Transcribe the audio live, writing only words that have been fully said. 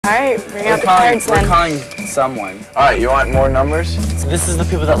All right, bring out the cards then. We're calling someone. All right, you want more numbers? So this is the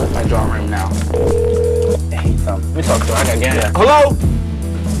people that live in my dorm room now. I hate them. Let me talk to her. I got game. Yeah. Hello?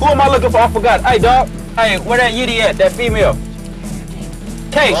 Who am I looking for? I forgot. Hey, dog. Hey, where that yitty at? That female.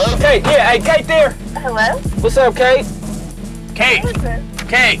 Kate. Hello? Kate. Yeah. Hey, Kate there. Hello? What's up, Kate? Kate. Who is it?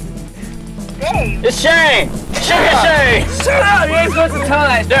 Kate. Dave. It's Shane. Shane. Shut up! You ain't supposed to tell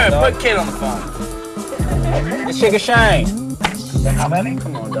that. Dude, put Kate on the phone. It's Sugar Shane. How many?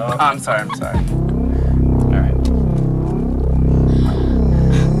 Come on, dog. Oh, I'm sorry. All right.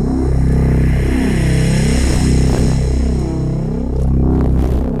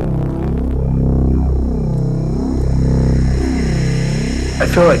 I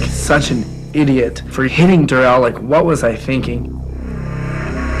feel like such an idiot for hitting Darrell. Like, what was I thinking?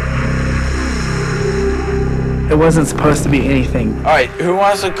 It wasn't supposed to be anything. All right, who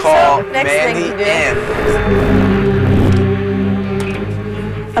wants to call Mandy in?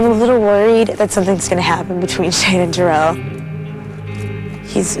 I'm a little worried that something's gonna happen between Shane and Darrell.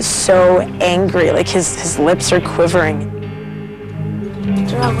 He's so angry, like his lips are quivering.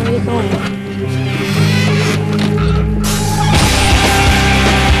 Darrell, where are you going?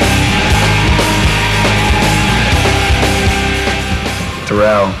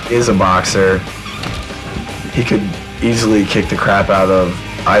 Darrell is a boxer. He could easily kick the crap out of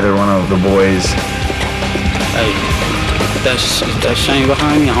either one of the boys. Hey, that Shane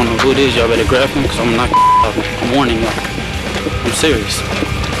behind me, I don't know who it is. Y'all better grab him, because I'm not I'm warning y'all. I'm serious.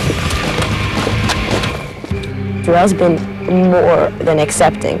 Darrell's been more than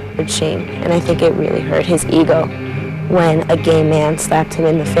accepting with Shane, and I think it really hurt his ego when a gay man slapped him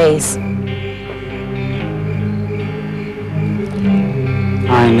in the face.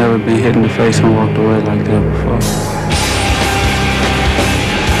 I ain't never been hit in the face and walked away like that before.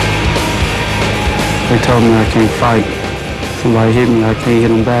 They told me I can't fight. Somebody hit me, I can't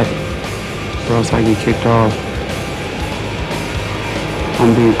hit him back, or else I get kicked off.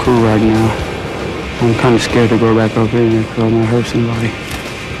 I'm being cool right now. I'm kind of scared to go back up in there because I might hurt somebody.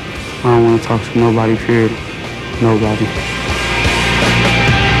 I don't want to talk to nobody, period. Nobody.